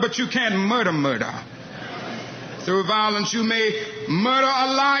murderer, but you can't murder murder. Through violence you may murder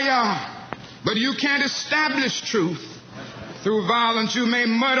a liar, but you can't establish truth. Through violence you may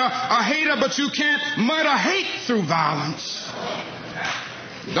murder a hater, but you can't murder hate through violence.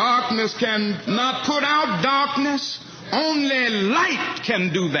 Darkness cannot put out darkness. Only light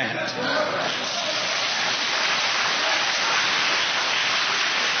can do that.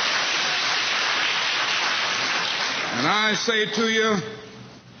 And I say to you,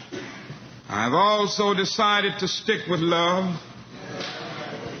 I've also decided to stick with love.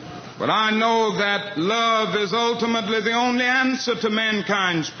 But I know that love is ultimately the only answer to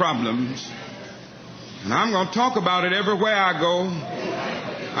mankind's problems. And I'm going to talk about it everywhere I go.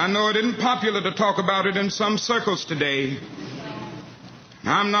 I know it isn't popular to talk about it in some circles today.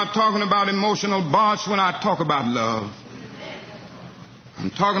 I'm not talking about emotional bosh when I talk about love. I'm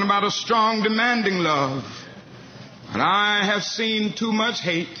talking about a strong, demanding love. But I have seen too much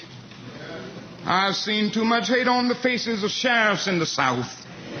hate. I've seen too much hate on the faces of sheriffs in the South.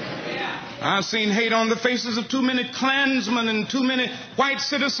 I've seen hate on the faces of too many Klansmen and too many white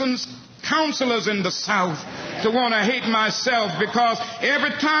citizens, counselors in the South, to want to hate myself, because every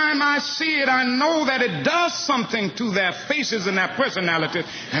time I see it, I know that it does something to their faces and their personalities.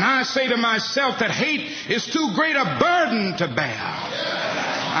 And I say to myself that hate is too great a burden to bear.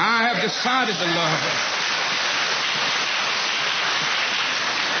 I have decided to love it.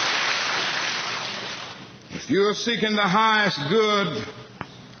 If you're seeking the highest good,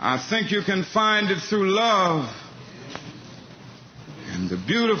 I think you can find it through love. And the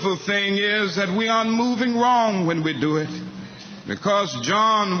beautiful thing is that we aren't moving wrong when we do it, because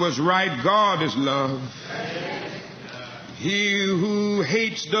John was right. God is love. He who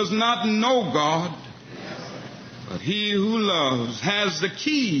hates does not know God, but he who loves has the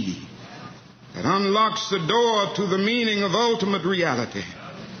key that unlocks the door to the meaning of ultimate reality.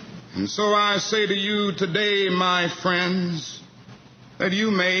 And so I say to you today, my friends, that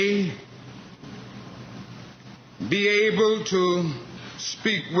you may be able to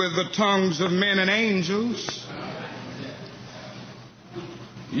speak with the tongues of men and angels.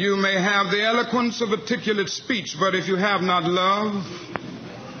 You may have the eloquence of articulate speech, but if you have not love,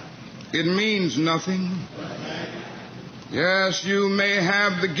 it means nothing. Yes, you may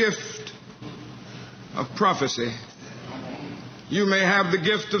have the gift of prophecy. You may have the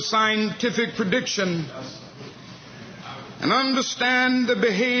gift of scientific prediction and understand the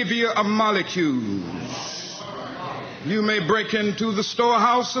behavior of molecules. You may break into the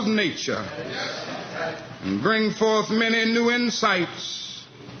storehouse of nature and bring forth many new insights.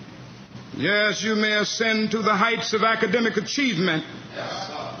 Yes, you may ascend to the heights of academic achievement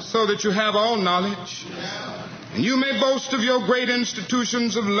so that you have all knowledge. And you may boast of your great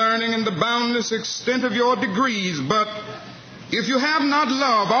institutions of learning and the boundless extent of your degrees, but if you have not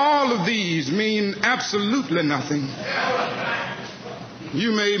love, all of these mean absolutely nothing.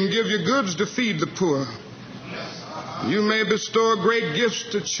 You may even give your goods to feed the poor. You may bestow great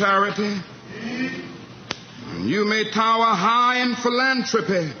gifts to charity. You may tower high in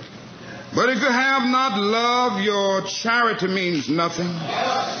philanthropy. But if you have not love, your charity means nothing.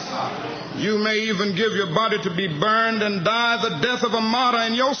 You may even give your body to be burned and die the death of a martyr,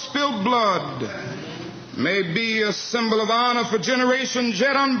 and your spilled blood may be a symbol of honor for generations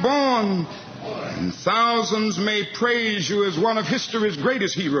yet unborn. And thousands may praise you as one of history's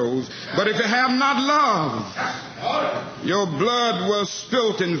greatest heroes. But if you have not love, your blood was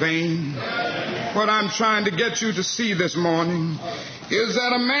spilt in vain. What I'm trying to get you to see this morning is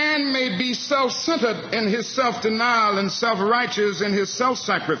that a man may be self-centered in his self-denial and self-righteous in his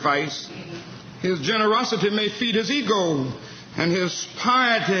self-sacrifice. His generosity may feed his ego, and his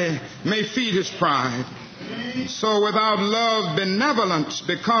piety may feed his pride. So without love, benevolence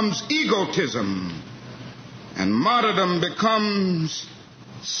becomes egotism, and martyrdom becomes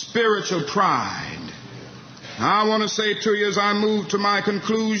spiritual pride. Now, I want to say to you as I move to my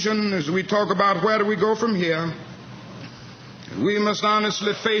conclusion, as we talk about where do we go from here, we must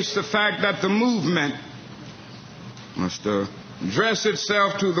honestly face the fact that the movement must address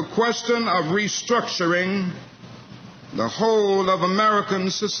itself to the question of restructuring the whole of American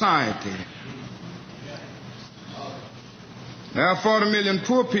society. There are 40 million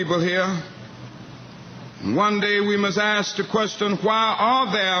poor people here. And one day we must ask the question, why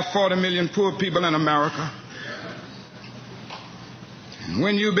are there 40 million poor people in America? And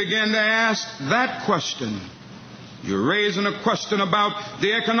when you begin to ask that question, You're raising a question about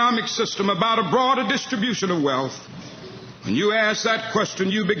the economic system, about a broader distribution of wealth. When you ask that question,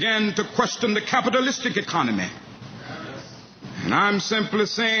 you begin to question the capitalistic economy. And I'm simply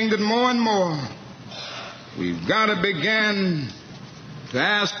saying that more and more, we've got to begin to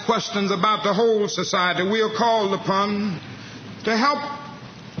ask questions about the whole society. We are called upon to help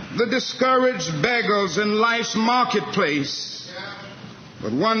the discouraged beggars in life's marketplace.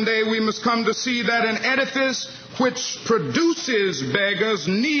 But one day we must come to see that an edifice which produces beggars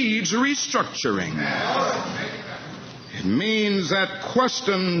needs restructuring. It means that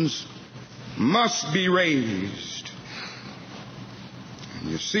questions must be raised.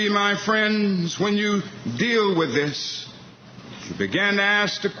 And you see, my friends, when you deal with this, you begin to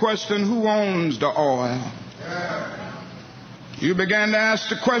ask the question, who owns the oil? You begin to ask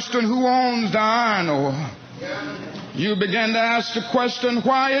the question, who owns the iron ore? You begin to ask the question,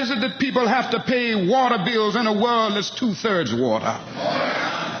 why is it that people have to pay water bills in a world that's 2/3 water?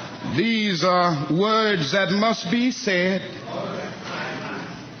 These are words that must be said.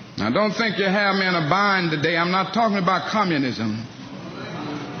 Now, don't think you have me in a bind today. I'm not talking about communism.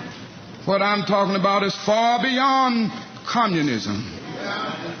 What I'm talking about is far beyond communism.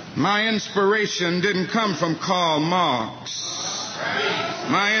 My inspiration didn't come from Karl Marx.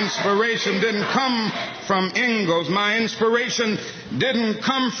 My inspiration didn't come from Engels. My inspiration didn't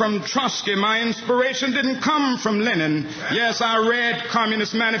come from Trotsky. My inspiration didn't come from Lenin. Yes, I read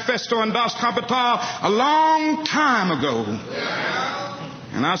Communist Manifesto and Das Kapital a long time ago.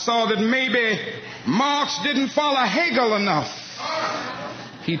 And I saw that maybe Marx didn't follow Hegel enough.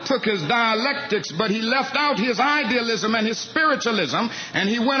 He took his dialectics, but he left out his idealism and his spiritualism, and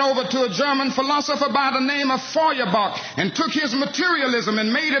he went over to a German philosopher by the name of Feuerbach and took his materialism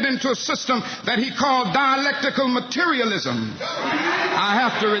and made it into a system that he called dialectical materialism. I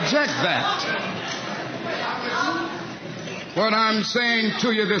have to reject that. What I'm saying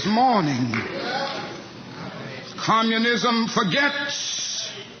to you this morning, communism forgets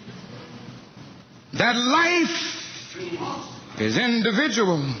that life is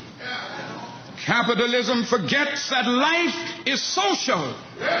individual. Capitalism forgets that life is social.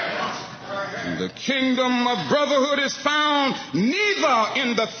 The kingdom of brotherhood is found neither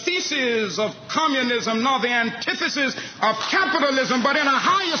in the thesis of communism nor the antithesis of capitalism, but in a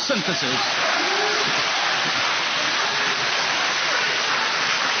higher synthesis.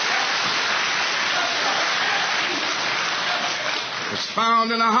 It's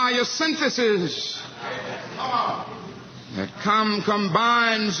found in a higher synthesis that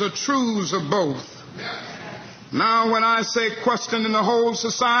combines the truths of both. Now, when I say question in the whole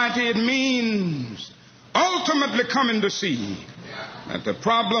society, it means ultimately coming to see that the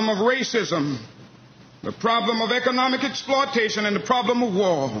problem of racism, the problem of economic exploitation, and the problem of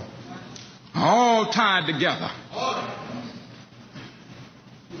war are all tied together.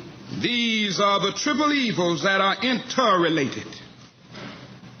 These are the triple evils that are interrelated.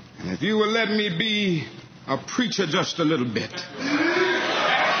 And if you will let me be a preacher just a little bit.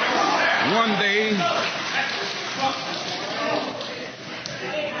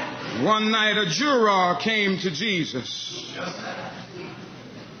 One night a juror came to Jesus.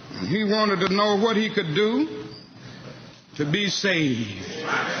 And he wanted to know what he could do to be saved.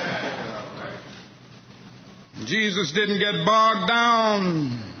 Jesus didn't get bogged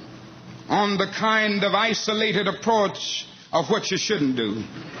down on the kind of isolated approach of what you shouldn't do.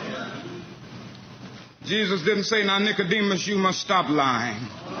 Jesus didn't say, now, Nicodemus, you must stop lying.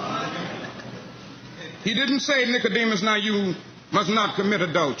 He didn't say, Nicodemus, now you must not commit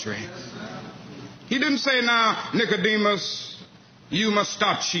adultery. He didn't say, now, Nicodemus, you must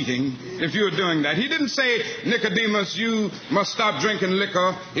stop cheating if you're doing that. He didn't say, Nicodemus, you must stop drinking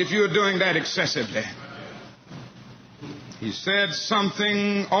liquor if you're doing that excessively. He said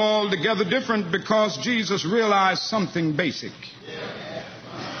something altogether different because Jesus realized something basic.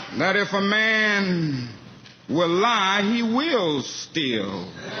 That if a man will lie, he will steal.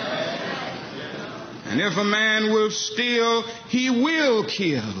 And if a man will steal, he will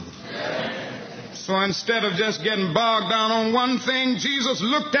kill. So instead of just getting bogged down on one thing, Jesus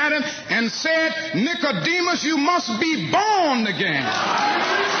looked at him and said, Nicodemus, you must be born again.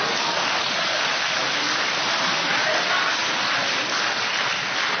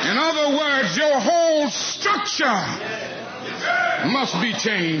 In other words, your whole structure must be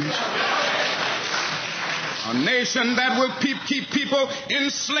changed. A nation that will keep people in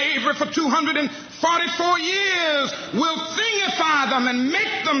slavery for 244 years will thingify them and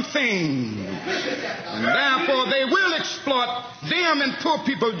make them things. And therefore they will exploit them and poor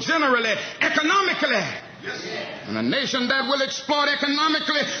people generally, economically, And a nation that will exploit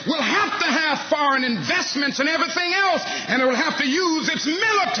economically will have to have foreign investments and everything else, and it will have to use its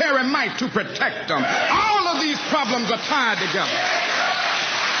military might to protect them. All of these problems are tied together.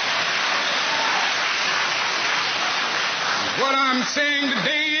 What I'm saying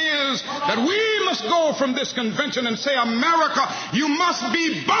today is that we must go from this convention and say, America, you must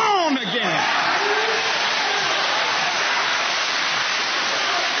be born again.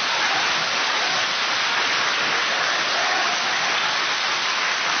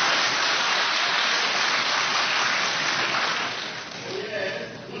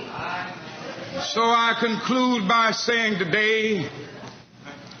 So I conclude by saying today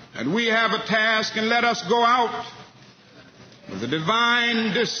that we have a task, and let us go out with a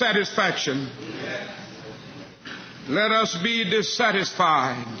divine dissatisfaction. Let us be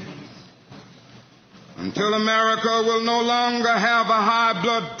dissatisfied until America will no longer have a high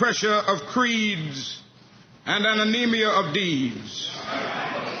blood pressure of creeds and an anemia of deeds.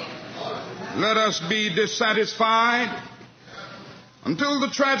 Let us be dissatisfied until the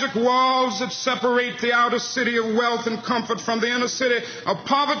tragic walls that separate the outer city of wealth and comfort from the inner city of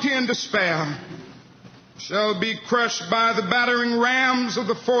poverty and despair shall be crushed by the battering rams of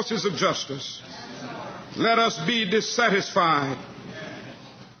the forces of justice. Let us be dissatisfied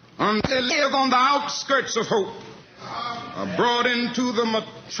until they live on the outskirts of hope, are brought into the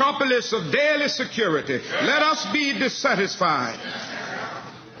metropolis of daily security. Let us be dissatisfied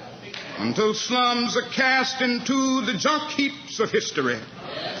until slums are cast into the junk heaps of history,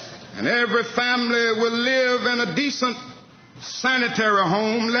 and every family will live in a decent sanitary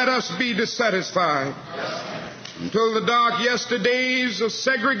home. Let us be dissatisfied until the dark yesterdays of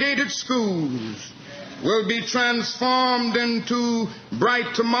segregated schools will be transformed into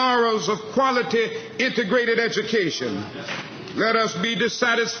bright tomorrows of quality integrated education. Let us be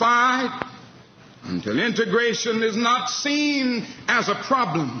dissatisfied until integration is not seen as a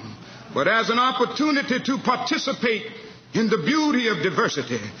problem, but as an opportunity to participate in the beauty of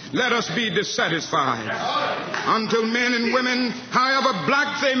diversity. Let us be dissatisfied until men and women, however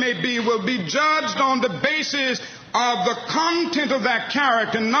black they may be, will be judged on the basis of the content of their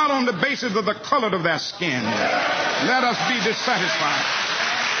character, not on the basis of the color of their skin. Let us be dissatisfied.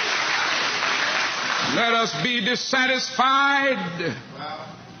 Let us be dissatisfied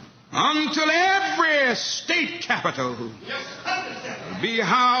until every state capital be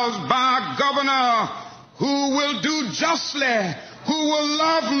housed by a governor who will do justly, who will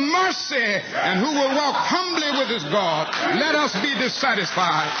love mercy, and who will walk humbly with his God. Let us be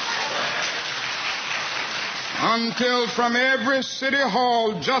dissatisfied until from every city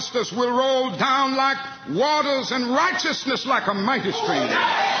hall justice will roll down like waters and righteousness like a mighty stream.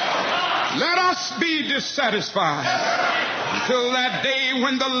 Let us be dissatisfied until that day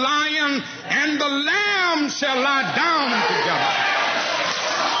when the lion and the lamb shall lie down together,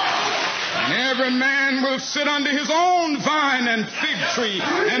 and every man will sit under his own vine and fig tree,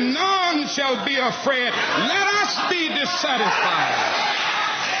 and none shall be afraid. Let us be dissatisfied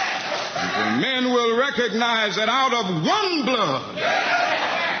until men will recognize that out of one blood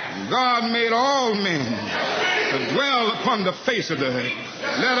God made all men to dwell upon the face of the earth.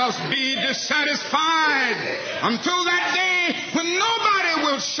 Let us be dissatisfied until that day when nobody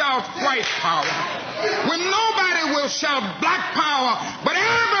will shout white power, when nobody will shout black power, but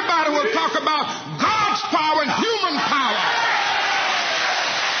everybody will talk about God's power and human power.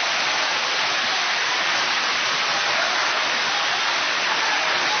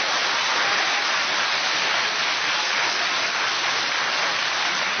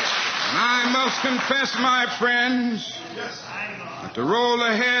 I must confess, my friends, that the road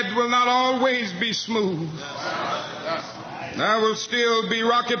ahead will not always be smooth. There will still be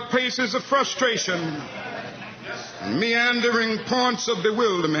rocky places of frustration and meandering points of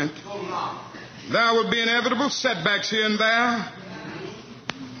bewilderment. There will be inevitable setbacks here and there.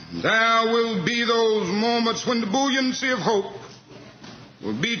 There will be those moments when the buoyancy of hope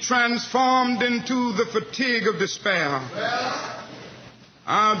will be transformed into the fatigue of despair.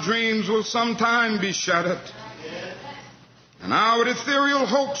 Our dreams will sometime be shattered, and our ethereal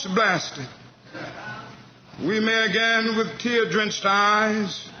hopes blasted. We may again, with tear-drenched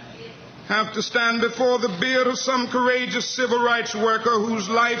eyes, have to stand before the bier of some courageous civil rights worker whose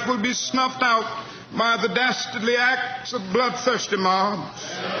life will be snuffed out by the dastardly acts of bloodthirsty mobs.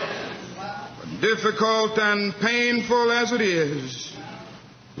 But difficult and painful as it is,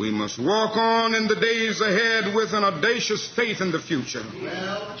 we must walk on in the days ahead with an audacious faith in the future.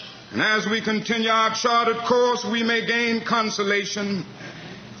 And as we continue our charted course, we may gain consolation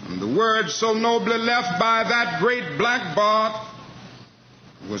from the words so nobly left by that great black Bart,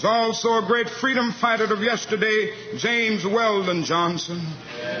 was also a great freedom fighter of yesterday, James Weldon Johnson.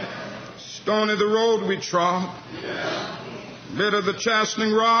 Stony the road we trod, bitter the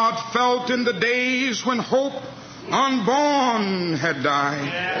chastening rod, felt in the days when hope unborn had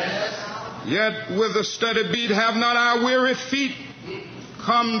died. Yet with a steady beat have not our weary feet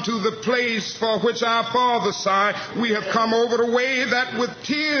come to the place for which our fathers sighed. We have come over the way that with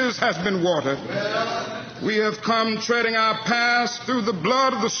tears has been watered. We have come treading our path through the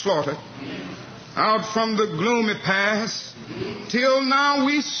blood of the slaughtered, out from the gloomy past, till now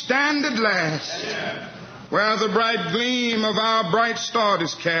we stand at last, where the bright gleam of our bright star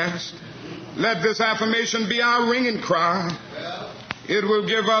is cast. Let this affirmation be our ringing cry. It will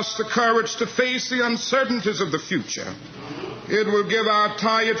give us the courage to face the uncertainties of the future. It will give our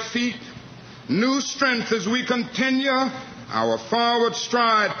tired feet new strength as we continue our forward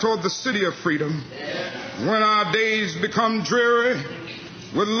stride toward the city of freedom. When our days become dreary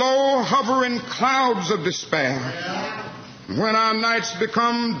with low hovering clouds of despair, when our nights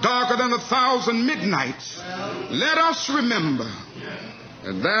become darker than 1,000 midnights, let us remember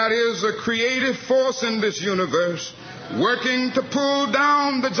that there is a creative force in this universe working to pull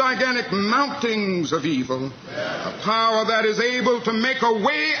down the gigantic mountains of evil, a power that is able to make a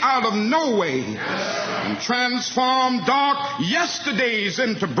way out of no way and transform dark yesterdays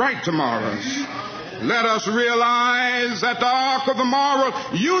into bright tomorrows. Let us realize that the arc of the moral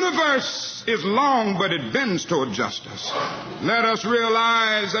universe is long, but it bends toward justice. Let us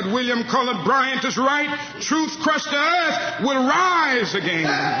realize that William Cullen Bryant is right. Truth crushed to earth will rise again.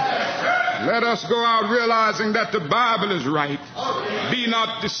 Let us go out realizing that the Bible is right. Be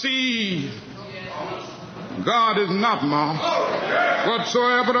not deceived. God is not mocked.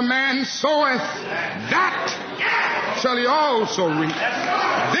 Whatsoever a man soweth, that shall he also reap.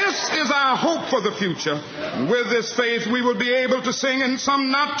 This is our hope for the future. With this faith, we will be able to sing in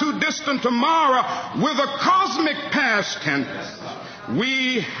some not too distant tomorrow with a cosmic past tense.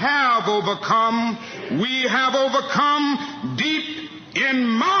 We have overcome. We have overcome. Deep in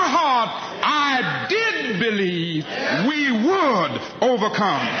my heart, I did believe we would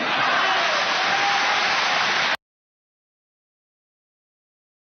overcome.